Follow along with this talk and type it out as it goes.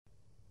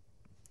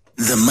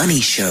Money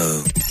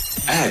Show.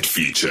 Ad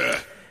feature.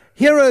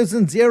 Heroes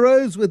and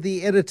Zeros with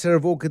the editor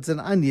of Orchids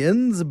and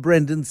Onions,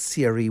 Brendan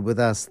Seary, with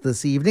us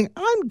this evening.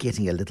 I'm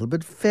getting a little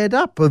bit fed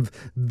up of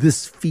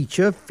this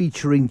feature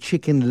featuring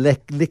chicken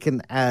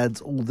licking ads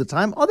all the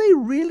time. Are they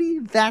really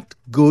that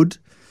good,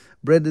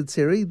 Brendan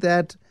Seary,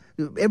 that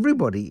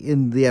everybody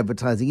in the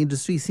advertising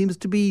industry seems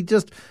to be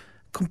just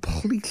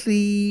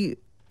completely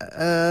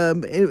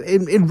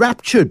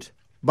enraptured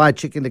by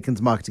Chicken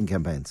Lickin's marketing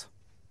campaigns?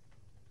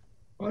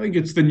 I think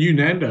it's the new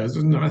Nando's,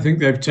 isn't it? I think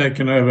they've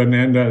taken over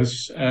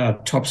Nando's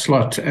top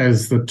slot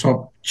as the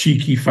top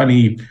cheeky,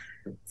 funny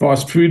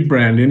fast food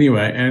brand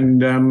anyway.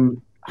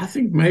 And I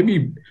think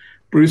maybe,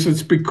 Bruce,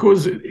 it's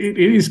because it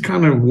is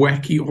kind of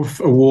wacky,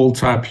 off-the-wall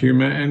type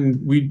humor,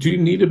 and we do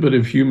need a bit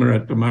of humor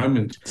at the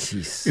moment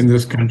in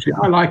this country.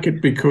 I like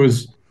it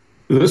because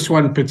this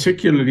one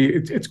particularly,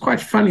 it's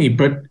quite funny,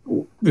 but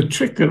the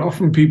trick that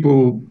often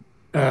people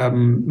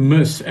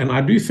miss, and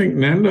I do think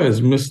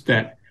Nando's missed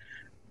that,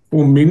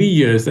 for many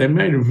years, they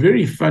made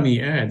very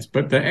funny ads,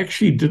 but they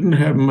actually didn't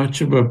have much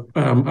of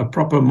a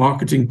proper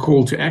marketing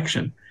call to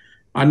action.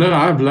 I know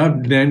I've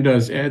loved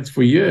Nando's ads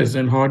for years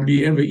and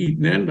hardly ever eat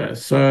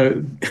Nando's,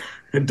 so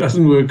it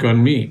doesn't work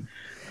on me.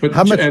 But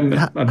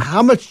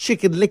how much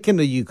chicken licking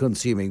are you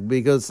consuming?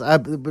 Because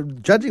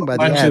judging by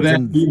the ads,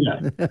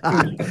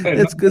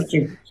 it's good.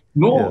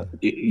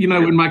 You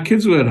know, when my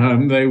kids were at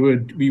home,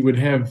 we would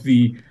have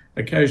the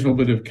occasional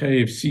bit of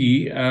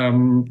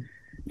KFC.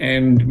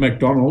 And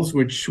McDonald's,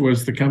 which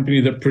was the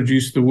company that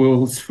produced the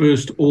world's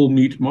first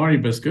all-meat Marie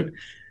biscuit,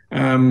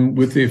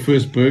 with their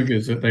first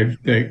burgers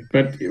that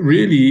but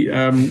really,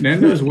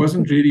 Nando's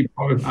wasn't really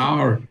part of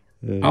our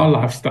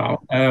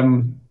lifestyle.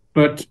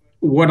 But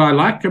what I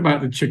like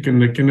about the Chicken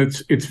Licken,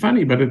 it's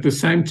funny, but at the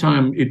same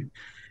time,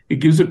 it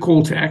gives a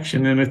call to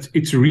action, and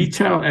it's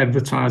retail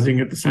advertising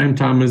at the same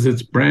time as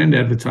it's brand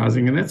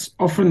advertising, and that's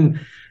often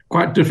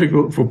quite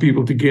difficult for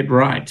people to get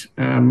right.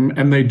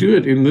 And they do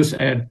it in this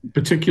ad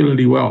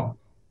particularly well.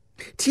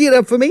 Tee it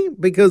up for me,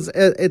 because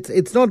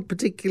it's not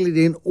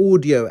particularly an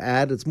audio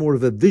ad, it's more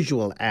of a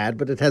visual ad,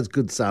 but it has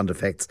good sound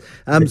effects.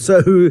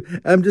 So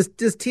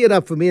just tee it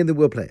up for me and then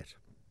we'll play it.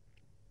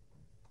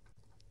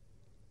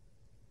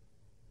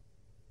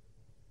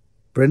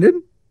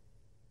 Brendan?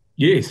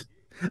 Yes.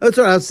 Oh,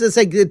 sorry, I was just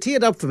saying, tee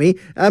it up for me.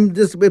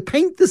 Just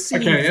paint the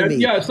scene for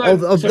me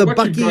of the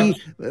Bucky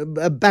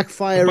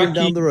backfiring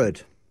down the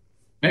road.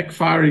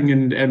 Backfiring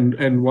and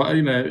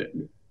you know,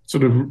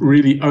 sort of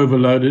really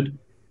overloaded.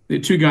 There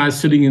are two guys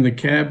sitting in the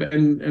cab,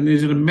 and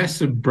there's a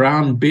massive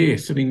brown bear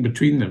sitting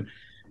between them.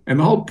 And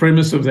the whole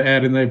premise of the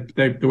ad, and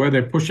the way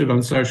they push it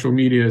on social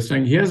media, is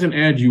saying, here's an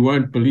ad you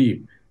won't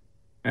believe.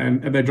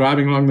 And they're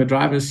driving along. The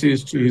driver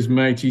says to his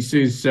mate, he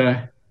says,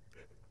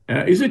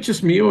 is it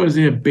just me, or is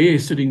there a bear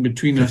sitting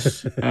between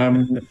us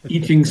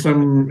eating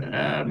some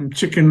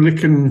Chicken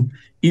Lickin'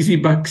 Easy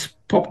Bucks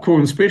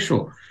popcorn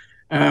special?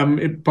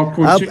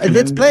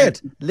 Let's play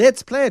it.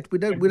 Let's play it. We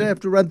don't have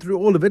to run through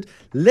all of it.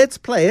 Let's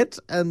play it,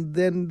 and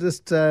then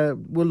just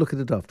we'll look at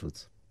it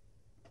afterwards.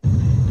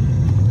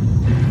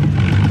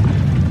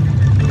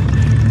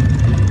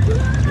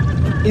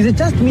 Is it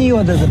just me,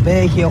 or there's a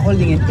bear here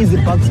holding an Easy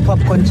Bucks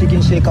popcorn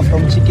chicken shaker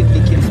from Chicken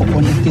Lickin' for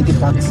only $30?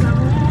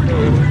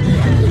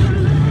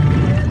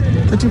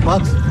 $30?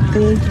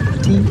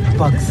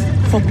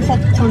 $30 for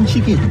popcorn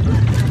chicken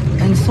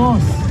and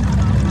sauce.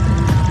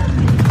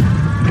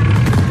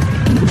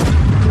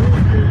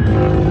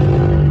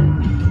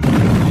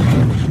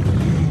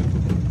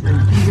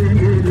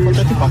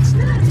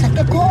 It's like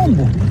a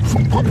combo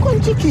for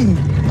popcorn chicken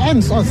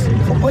and sauce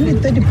for only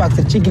 $30.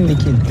 A Chicken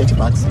Lickin',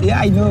 $30. Yeah,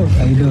 I know.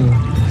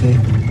 Okay.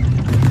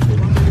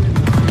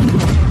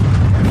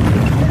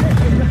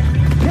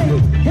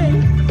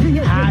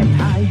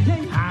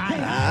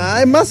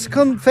 I must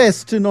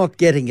confess to not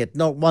getting it,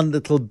 not one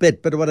little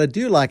bit. But what I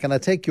do like, and I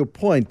take your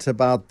point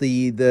about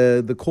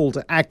the call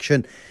to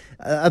action.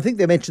 I think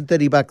they mentioned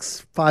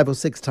 $30 5 or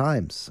 6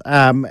 times.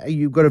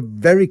 You've got a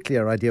very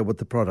clear idea what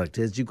the product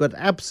is. You've got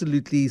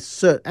absolute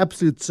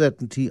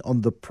certainty on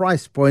the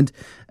price point,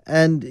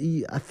 and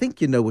I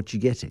think you know what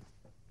you're getting.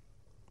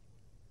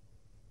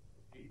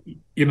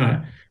 You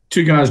know,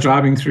 two guys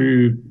driving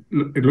through,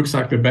 it looks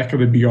like the back of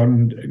the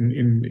Beyond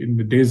in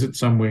the desert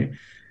somewhere,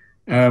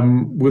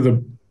 with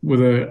a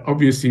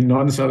obviously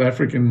non-South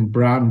African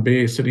brown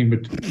bear sitting,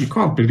 but you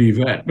can't believe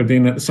that. But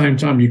then at the same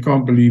time, you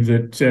can't believe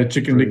that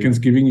Chicken Lickin's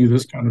giving you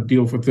this kind of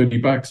deal for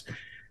 $30,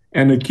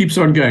 and it keeps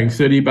on going,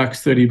 $30,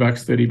 $30,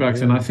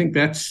 $30. And I think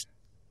that's,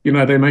 you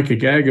know, they make a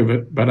gag of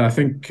it, but I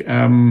think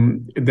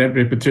that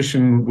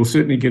repetition will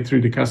certainly get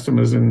through to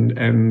customers, and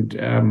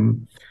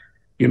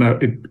you know,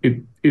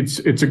 it's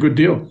a good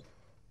deal.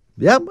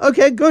 Yeah.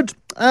 Okay. Good.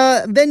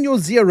 Then your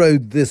zero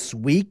this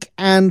week,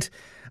 and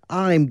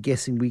I'm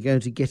guessing we're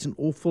going to get an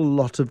awful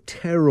lot of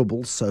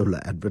terrible solar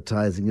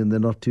advertising in the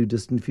not too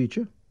distant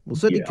future. Well,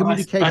 certainly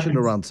communication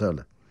around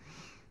solar.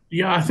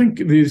 Yeah, I think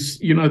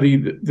there's, you know,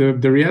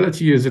 the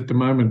reality is at the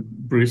moment,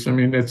 Bruce, I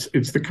mean, these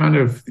are the kind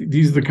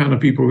of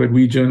people that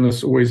we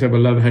journalists always have a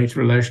love-hate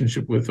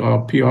relationship with,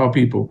 our PR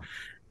people.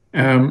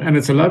 And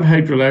it's a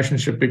love-hate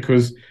relationship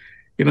because,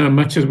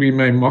 much as we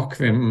may mock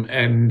them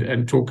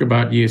and talk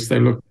about, yes, they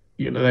look,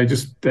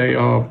 they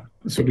are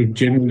sort of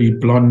generally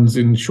blondes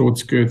in short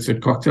skirts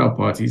at cocktail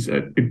parties.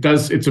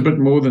 It's a bit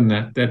more than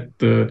that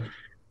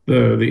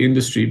the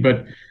industry,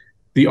 but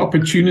the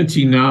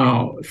opportunity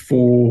now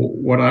for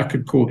what I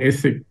could call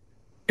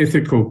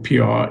ethical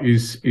PR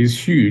is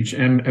huge,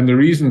 and the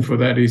reason for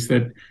that is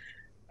that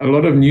a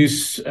lot of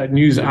news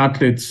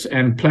outlets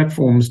and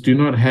platforms do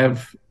not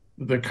have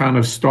the kind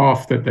of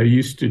staff that they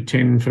used to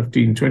 10,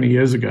 15, 20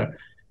 years ago.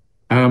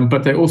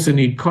 But they also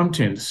need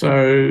content.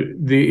 So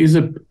there is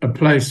a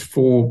place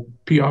for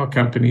PR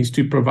companies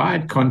to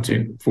provide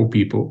content for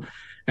people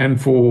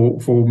and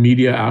for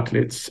media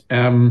outlets.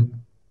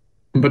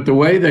 But the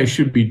way they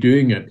should be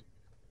doing it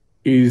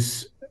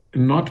is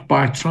not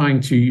by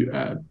trying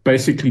to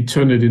basically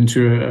turn it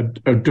into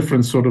a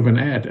different sort of an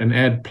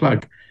ad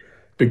plug,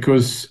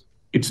 because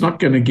it's not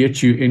going to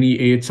get you any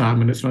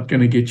airtime and it's not going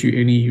to get you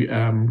any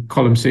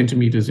column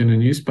centimeters in a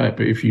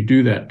newspaper if you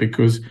do that,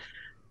 because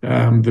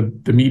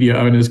the media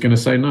owner is going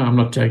to say, no, I'm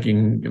not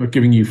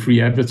giving you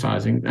free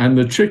advertising. And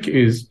the trick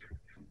is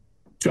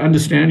to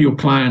understand your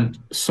client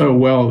so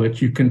well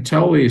that you can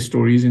tell their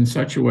stories in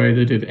such a way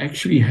that it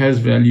actually has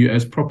value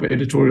as proper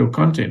editorial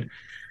content.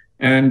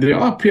 And there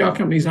are PR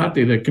companies out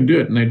there that can do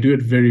it, and they do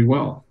it very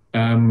well.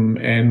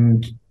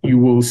 And you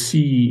will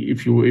see,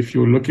 if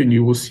you're looking,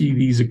 you will see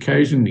these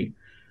occasionally.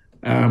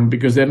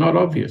 Because they're not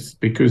obvious,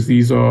 because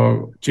these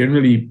are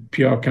generally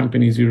PR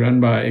companies who are run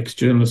by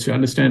ex-journalists who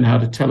understand how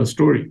to tell a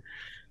story.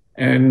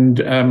 And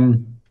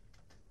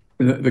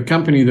the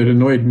company that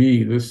annoyed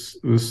me this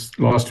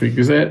last week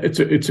is that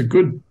it's a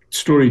good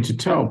story to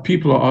tell.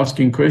 People are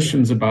asking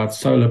questions about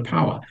solar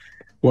power.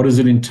 What does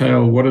it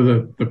entail? What are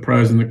the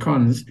pros and the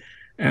cons?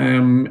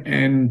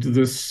 And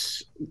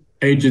this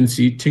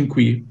agency,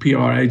 Tinqui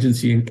PR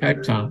agency in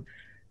Cape Town,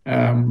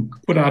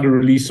 put out a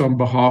release on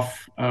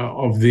behalf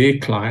of their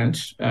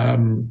client,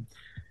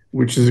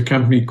 which is a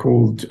company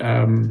called,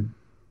 a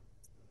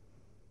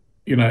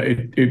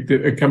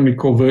company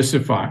called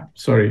Versify.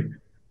 Sorry,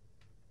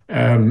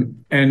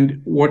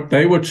 and what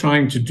they were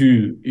trying to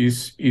do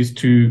is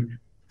to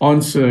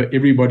answer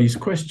everybody's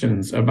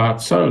questions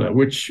about solar,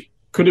 which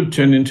could have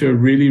turned into a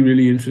really,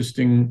 really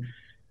interesting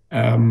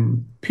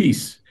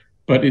piece,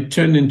 but it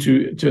turned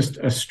into just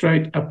a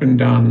straight up and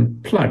down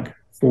plug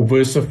for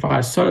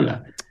Versify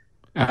Solar.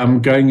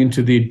 Going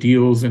into their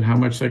deals and how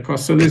much they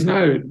cost. So there's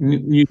no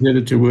news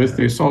editor worth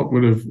their salt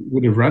would have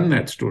run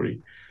that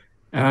story,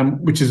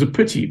 which is a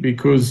pity,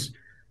 because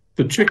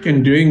the trick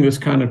in doing this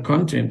kind of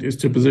content is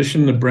to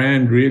position the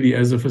brand really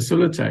as a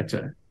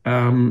facilitator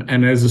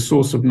and as a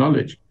source of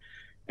knowledge.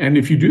 And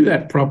if you do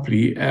that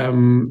properly,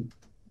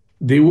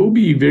 there will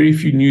be very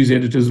few news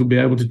editors will be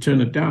able to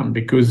turn it down,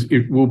 because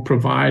it will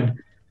provide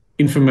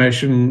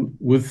information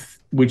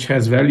which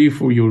has value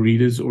for your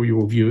readers or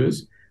your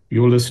viewers,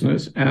 your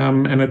listeners,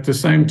 and at the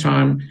same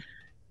time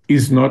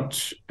is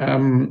not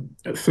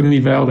thinly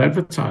veiled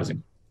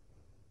advertising.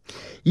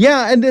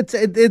 Yeah, and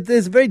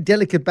there's a very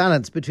delicate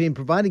balance between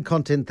providing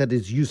content that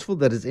is useful,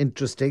 that is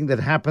interesting, that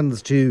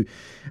happens to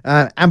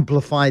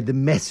amplify the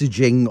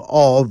messaging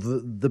of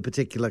the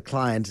particular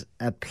client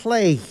at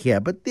play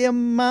here, but the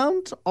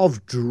amount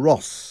of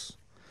dross.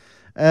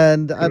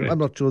 And I'm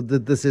not sure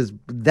that this is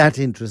that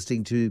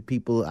interesting to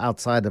people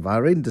outside of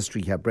our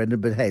industry here,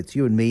 Brendan, but hey, it's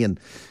you and me and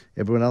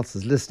everyone else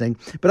is listening.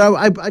 But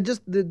I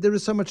just, there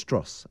is so much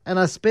dross. And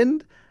I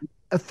spend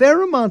a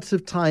fair amount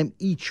of time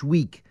each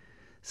week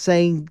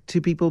saying to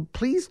people,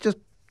 please just,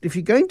 if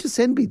you're going to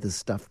send me this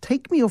stuff,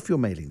 take me off your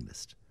mailing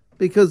list,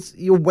 because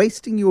you're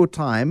wasting your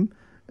time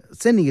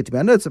sending it to me.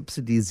 I know it's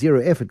absolutely zero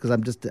effort because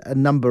I'm just a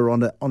number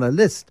on a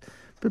list,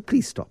 but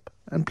please stop.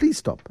 And please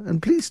stop,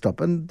 and please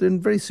stop, and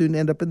then very soon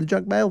end up in the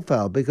junk mail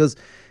file, because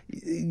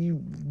it's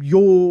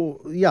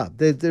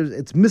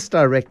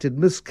misdirected,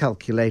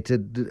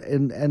 miscalculated,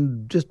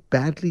 and just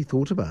badly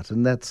thought about,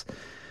 and that's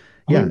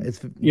it's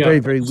very,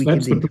 very weak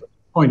that's indeed. The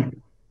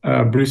point,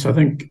 Bruce. I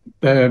think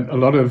that a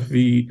lot of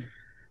the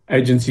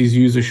agencies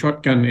use a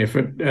shotgun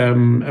effort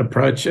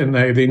approach, and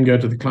they then go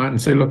to the client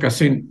and say, "Look, I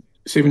sent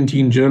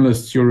 17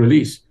 journalists your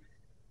release."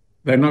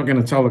 They're not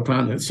going to tell the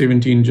client that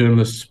 17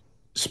 journalists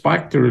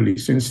spiked the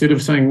release. Instead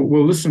of saying,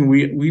 well, listen,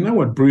 we know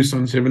what Bruce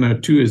on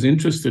 702 is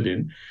interested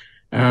in.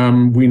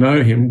 We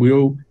know him.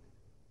 We'll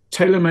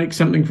tailor make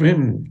something for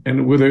him.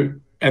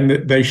 And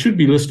they should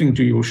be listening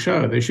to your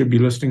show. They should be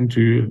listening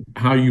to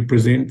how you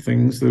present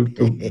things,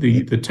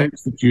 the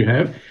text that you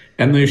have,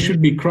 and they should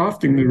be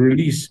crafting the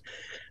release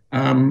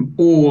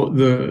or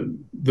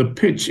the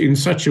pitch in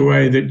such a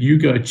way that you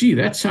go, gee,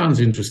 that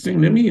sounds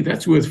interesting.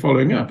 That's worth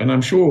following up. And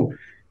I'm sure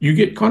you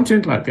get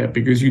content like that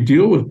because you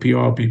deal with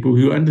PR people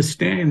who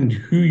understand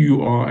who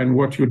you are and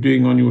what you're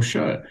doing on your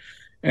show.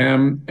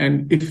 And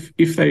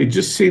if they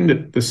just send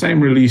it, the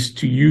same release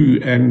to you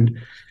and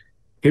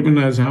heaven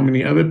knows how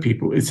many other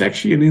people, it's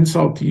actually an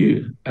insult to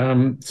you.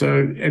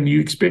 And you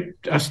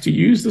expect us to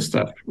use the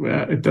stuff.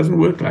 It doesn't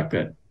work like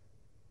that.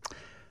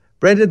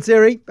 Brendan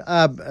Seary,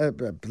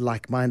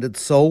 like-minded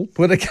soul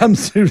when it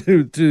comes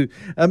to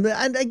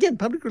and again,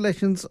 public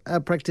relations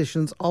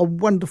practitioners are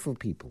wonderful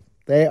people.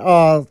 They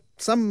are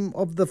some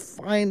of the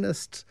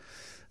finest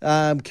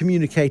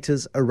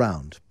communicators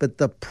around. But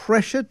the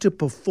pressure to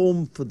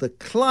perform for the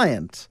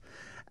client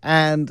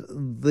and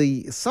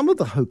some of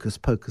the hocus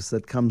pocus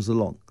that comes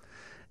along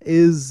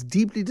is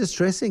deeply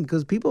distressing,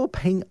 because people are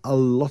paying a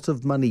lot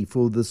of money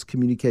for this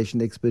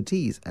communication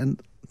expertise,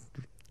 and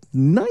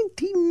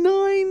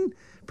 99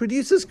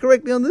 producers,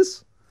 correct me on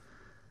this.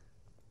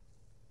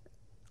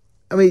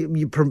 I mean,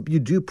 you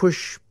do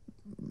push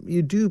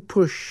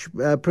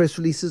press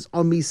releases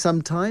on me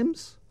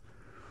sometimes,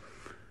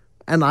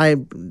 and I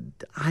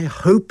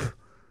hope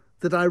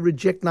that I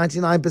reject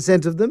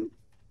 99% of them.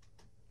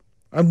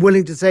 I'm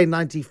willing to say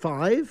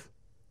 95,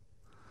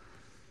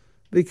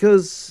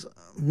 because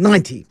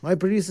 90. My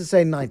producers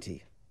say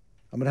 90.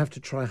 I'm going to have to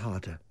try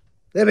harder.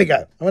 There we go.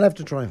 I'm going to have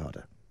to try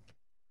harder.